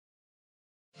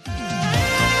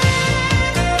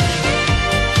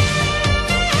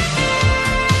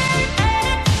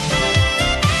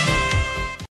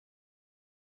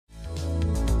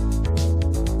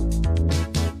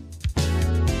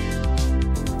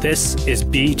This is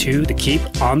B2, The Keep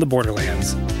on the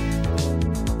Borderlands.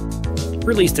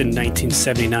 Released in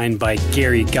 1979 by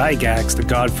Gary Gygax, the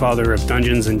godfather of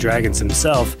Dungeons & Dragons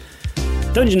himself,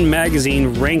 Dungeon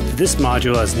Magazine ranked this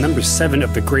module as number 7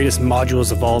 of the greatest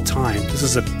modules of all time. This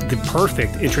is the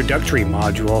perfect introductory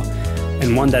module,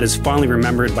 and one that is fondly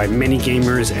remembered by many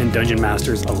gamers and dungeon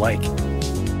masters alike.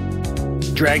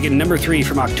 Dragon number 3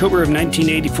 from October of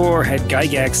 1984 had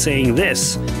Gygax saying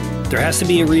this: "There has to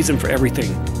be a reason for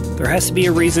everything. There has to be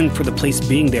a reason for the place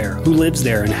being there, who lives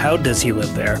there, and how does he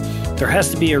live there. There has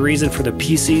to be a reason for the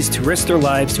PCs to risk their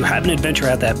lives to have an adventure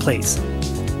at that place."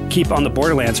 Keep on the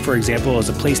Borderlands, for example, is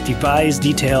a place devised,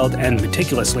 detailed, and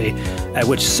meticulously, at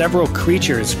which several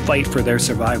creatures fight for their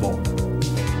survival.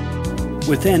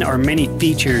 Within are many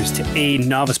features to aid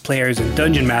novice players and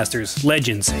dungeon masters,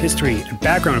 legends, history, and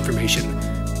background information,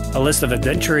 a list of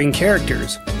adventuring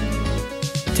characters,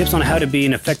 tips on how to be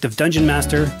an effective dungeon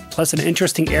master, plus an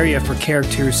interesting area for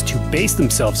characters to base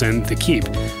themselves in, the Keep,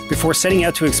 before setting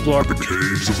out to explore the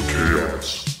Caves of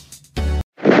Chaos.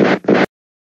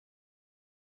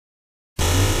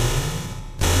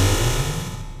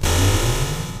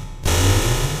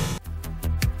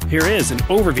 Here is an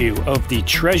overview of the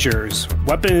treasures,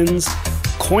 weapons,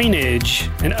 coinage,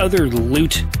 and other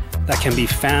loot that can be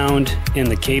found in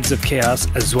the Caves of Chaos,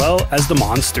 as well as the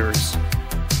monsters.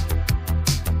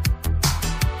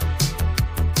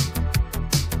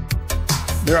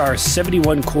 There are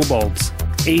 71 kobolds,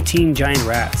 18 giant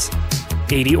rats,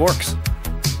 80 orcs,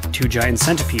 2 giant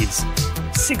centipedes,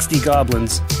 60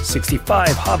 goblins,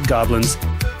 65 hobgoblins,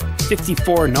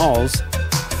 54 gnolls,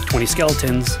 20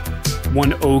 skeletons,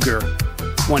 1 ogre,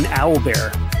 1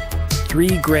 owlbear,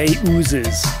 3 grey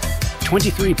oozes,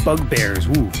 23 bugbears,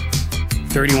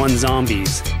 31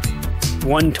 zombies,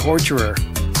 1 torturer,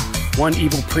 1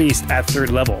 evil priest at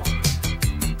 3rd level,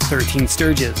 13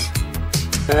 sturges,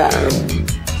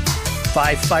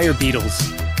 5 fire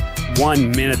beetles,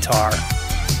 1 minotaur,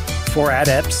 4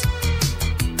 adepts,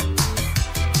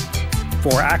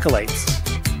 4 acolytes,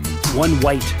 1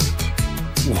 white,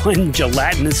 1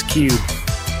 gelatinous cube,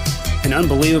 and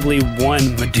unbelievably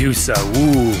 1 Medusa.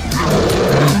 Ooh.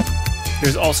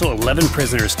 There's also 11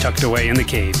 prisoners tucked away in the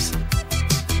caves.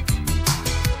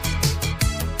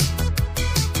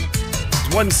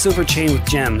 1 silver chain with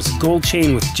gems, gold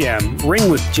chain with gem, ring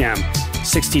with gem,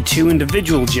 62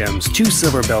 individual gems, 2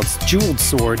 silver belts, jeweled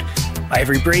sword,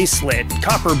 ivory bracelet,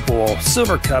 copper bowl,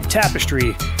 silver cup,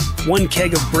 tapestry, 1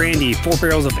 keg of brandy, 4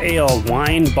 barrels of ale,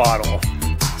 wine bottle,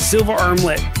 silver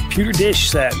armlet, pewter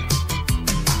dish set,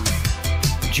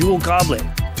 jewel goblet,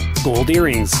 gold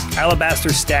earrings,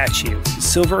 alabaster statue,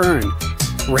 silver urn,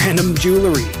 random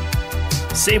jewelry,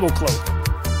 sable cloak,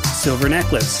 silver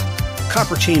necklace,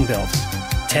 copper chain belt,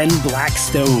 10 black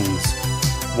stones,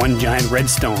 1 giant red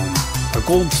stone, a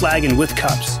gold flagon with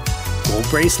cups, gold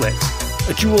bracelet,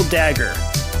 a jeweled dagger,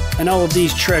 and all of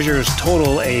these treasures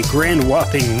total a grand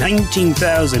whopping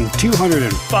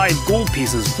 19,205 gold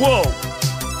pieces. Whoa!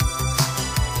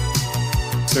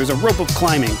 There's a rope of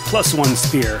climbing, +1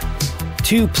 spear,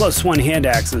 2 +1 hand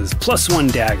axes, +1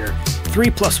 dagger, 3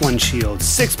 +1 shield,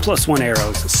 6 +1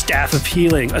 arrows, a staff of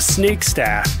healing, a snake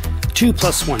staff, 2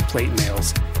 +1 plate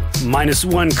mails,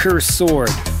 -1 cursed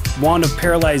sword, wand of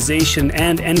paralyzation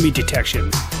and enemy detection,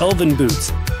 elven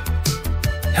boots,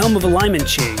 helm of alignment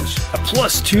change, a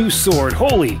 +2 sword,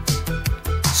 holy,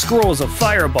 scrolls of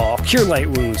fireball, cure light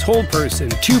wounds, hold person,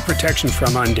 2 protection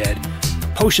from undead,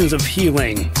 potions of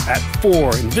healing at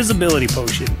 4, invisibility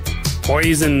potion,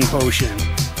 poison potion,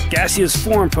 gaseous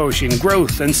form potion,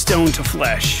 growth and stone to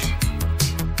flesh.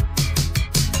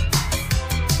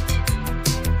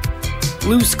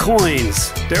 Loose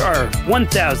coins. There are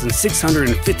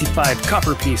 1,655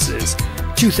 copper pieces,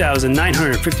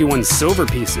 2,951 silver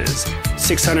pieces,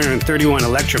 631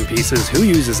 electrum pieces. Who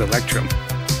uses electrum?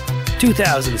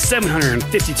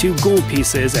 2,752 gold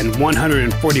pieces and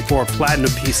 144 platinum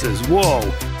pieces. Whoa!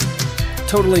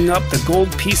 Totaling up the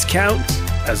gold piece count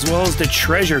as well as the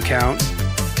treasure count,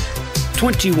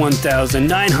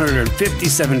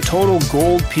 21,957 total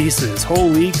gold pieces.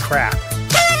 Holy crap!